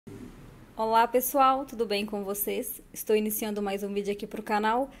Olá pessoal, tudo bem com vocês? Estou iniciando mais um vídeo aqui para o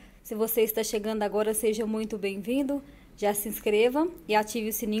canal. Se você está chegando agora, seja muito bem-vindo. Já se inscreva e ative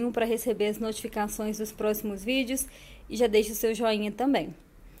o sininho para receber as notificações dos próximos vídeos e já deixe o seu joinha também.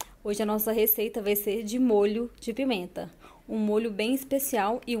 Hoje a nossa receita vai ser de molho de pimenta. Um molho bem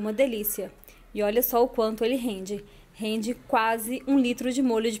especial e uma delícia. E olha só o quanto ele rende. Rende quase 1 litro de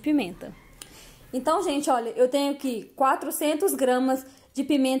molho de pimenta. Então, gente, olha, eu tenho aqui 400 gramas de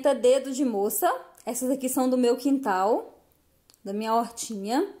pimenta dedo de moça. Essas aqui são do meu quintal, da minha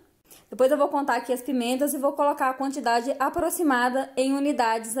hortinha. Depois eu vou contar aqui as pimentas e vou colocar a quantidade aproximada em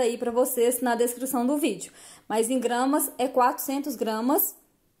unidades aí pra vocês na descrição do vídeo. Mas em gramas é 400 gramas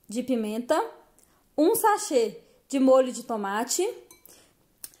de pimenta, um sachê de molho de tomate,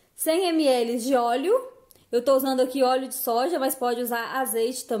 100 ml de óleo. Eu tô usando aqui óleo de soja, mas pode usar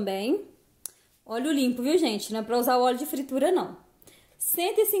azeite também. Óleo limpo, viu, gente? Não é pra usar óleo de fritura, não.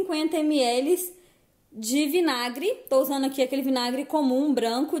 150 ml de vinagre. Tô usando aqui aquele vinagre comum,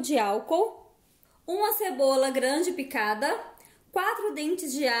 branco, de álcool. Uma cebola grande picada. 4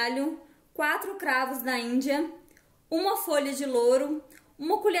 dentes de alho. 4 cravos da Índia. Uma folha de louro.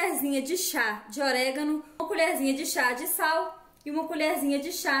 Uma colherzinha de chá de orégano. Uma colherzinha de chá de sal. E uma colherzinha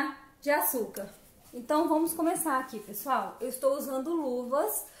de chá de açúcar. Então, vamos começar aqui, pessoal. Eu estou usando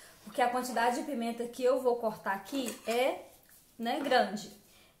luvas, porque a quantidade de pimenta que eu vou cortar aqui é, grande.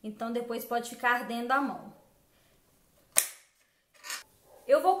 Então, depois pode ficar ardendo a mão.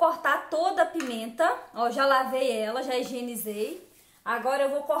 Eu vou cortar toda a pimenta. Ó, já lavei ela, já higienizei. Agora eu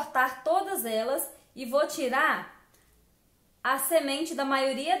vou cortar todas elas e vou tirar a semente da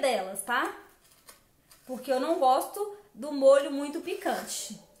maioria delas, tá? Porque eu não gosto do molho muito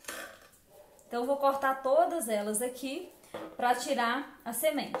picante. Então, eu vou cortar todas elas aqui pra tirar a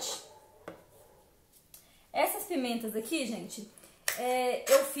semente. Essas pimentas aqui, gente,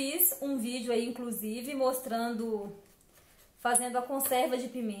 eu fiz um vídeo aí, inclusive, mostrando, fazendo a conserva de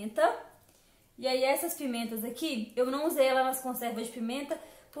pimenta. E aí, essas pimentas aqui, eu não usei ela nas conservas de pimenta,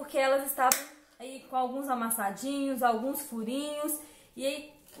 porque elas estavam aí com alguns amassadinhos, alguns furinhos. E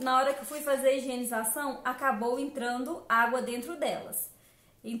aí, na hora que eu fui fazer a higienização, acabou entrando água dentro delas.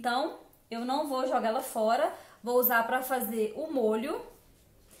 Então, eu não vou jogar ela fora, vou usar para fazer o molho.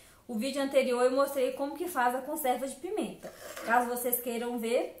 O vídeo anterior eu mostrei como que faz a conserva de pimenta. Caso vocês queiram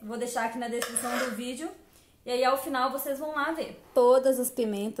ver, vou deixar aqui na descrição do vídeo. E aí ao final vocês vão lá ver. Todas as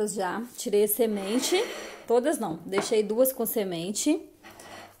pimentas já tirei a semente. Todas não, deixei 2 com semente.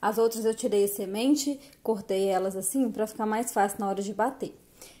 As outras eu tirei a semente, cortei elas assim para ficar mais fácil na hora de bater.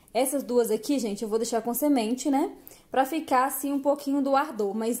 Essas 2 aqui, gente, eu vou deixar com semente, né? Pra ficar assim um pouquinho do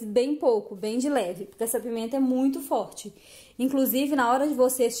ardor, mas bem pouco, bem de leve, porque essa pimenta é muito forte. Inclusive, na hora de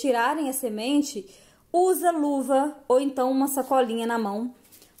vocês tirarem a semente, usa luva ou então uma sacolinha na mão,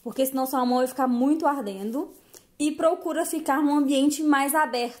 porque senão sua mão vai ficar muito ardendo. E procura ficar num ambiente mais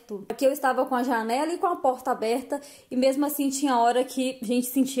aberto. Aqui eu estava com a janela e com a porta aberta e mesmo assim tinha hora que a gente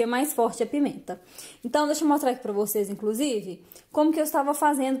sentia mais forte a pimenta. Então deixa eu mostrar aqui pra vocês, inclusive, como que eu estava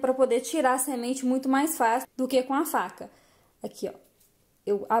fazendo para poder tirar a semente muito mais fácil do que com a faca. Aqui, ó.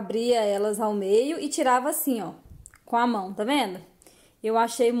 Eu abria elas ao meio e tirava assim, ó, com a mão, tá vendo? Eu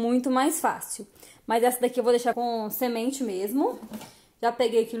achei muito mais fácil. Mas essa daqui eu vou deixar com semente mesmo. Já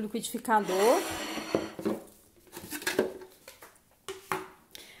peguei aqui o liquidificador.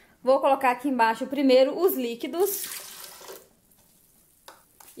 Vou colocar aqui embaixo primeiro os líquidos.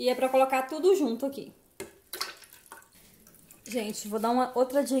 E é pra colocar tudo junto aqui. Gente, vou dar uma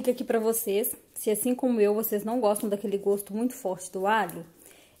outra dica aqui pra vocês. Se assim como eu, vocês não gostam daquele gosto muito forte do alho,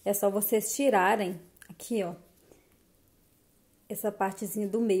 é só vocês tirarem aqui, ó, essa partezinha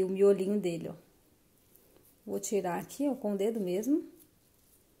do meio, o miolinho dele, ó. Vou tirar aqui, ó, com o dedo mesmo.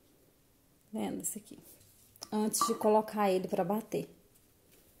 Vendo isso aqui? Antes de colocar ele pra bater.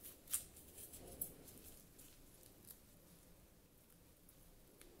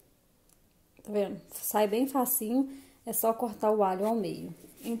 Tá vendo? Sai bem facinho, é só cortar o alho ao meio.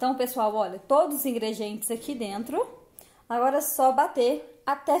 Então, pessoal, olha, todos os ingredientes aqui dentro. Agora é só bater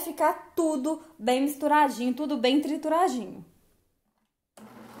até ficar tudo bem misturadinho, tudo bem trituradinho.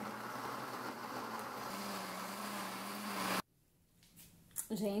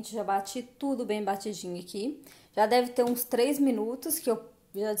 Gente, já bati tudo bem batidinho aqui. Já deve ter uns 3 minutos que eu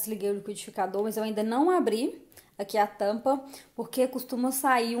já desliguei o liquidificador, mas eu ainda não abri aqui a tampa, porque costuma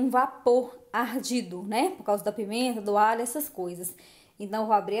sair um vapor ardido, né? Por causa da pimenta, do alho, essas coisas. Então, eu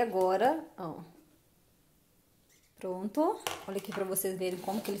vou abrir agora, ó. Pronto. Olha aqui pra vocês verem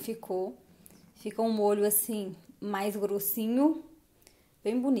como que ele ficou. Fica um molho, assim, mais grossinho,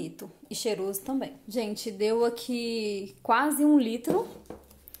 bem bonito e cheiroso também. Gente, deu aqui quase 1 litro.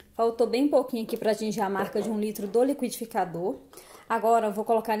 Faltou bem pouquinho aqui pra atingir a marca de 1 litro do liquidificador. Agora, eu vou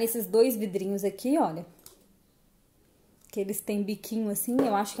colocar nesses 2 vidrinhos aqui, olha. Que eles têm biquinho assim,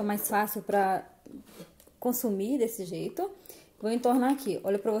 eu acho que é mais fácil pra consumir desse jeito. Vou entornar aqui,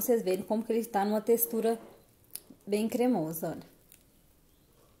 olha pra vocês verem como que ele tá numa textura bem cremosa, olha.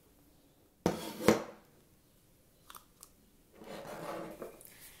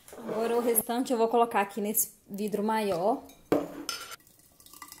 Agora o restante eu vou colocar aqui nesse vidro maior.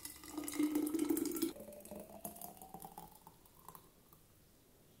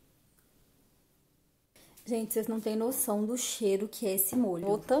 Gente, vocês não têm noção do cheiro que é esse molho.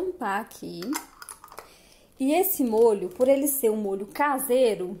 Vou tampar aqui. E esse molho, por ele ser um molho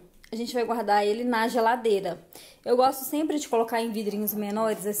caseiro, a gente vai guardar ele na geladeira. Eu gosto sempre de colocar em vidrinhos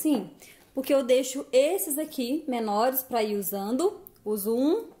menores assim, porque eu deixo esses aqui menores pra ir usando. Uso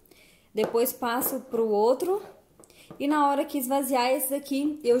um, depois passo pro outro. E na hora que esvaziar esses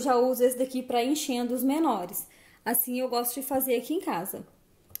aqui, eu já uso esse daqui pra ir enchendo os menores. Assim eu gosto de fazer aqui em casa.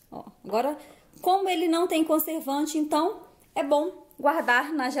 Ó, agora, como ele não tem conservante, então é bom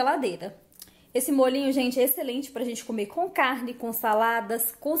guardar na geladeira. Esse molhinho, gente, é excelente pra gente comer com carne, com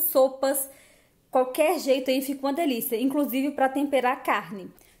saladas, com sopas. Qualquer jeito aí fica uma delícia, inclusive pra temperar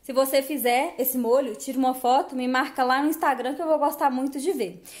carne. Se você fizer esse molho, tira uma foto, me marca lá no Instagram que eu vou gostar muito de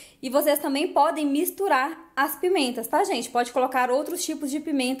ver. E vocês também podem misturar as pimentas, tá, gente? Pode colocar outros tipos de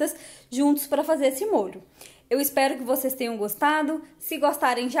pimentas juntos para fazer esse molho. Eu espero que vocês tenham gostado. Se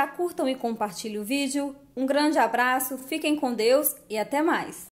gostarem, já curtam e compartilhem o vídeo. Um grande abraço, fiquem com Deus e até mais!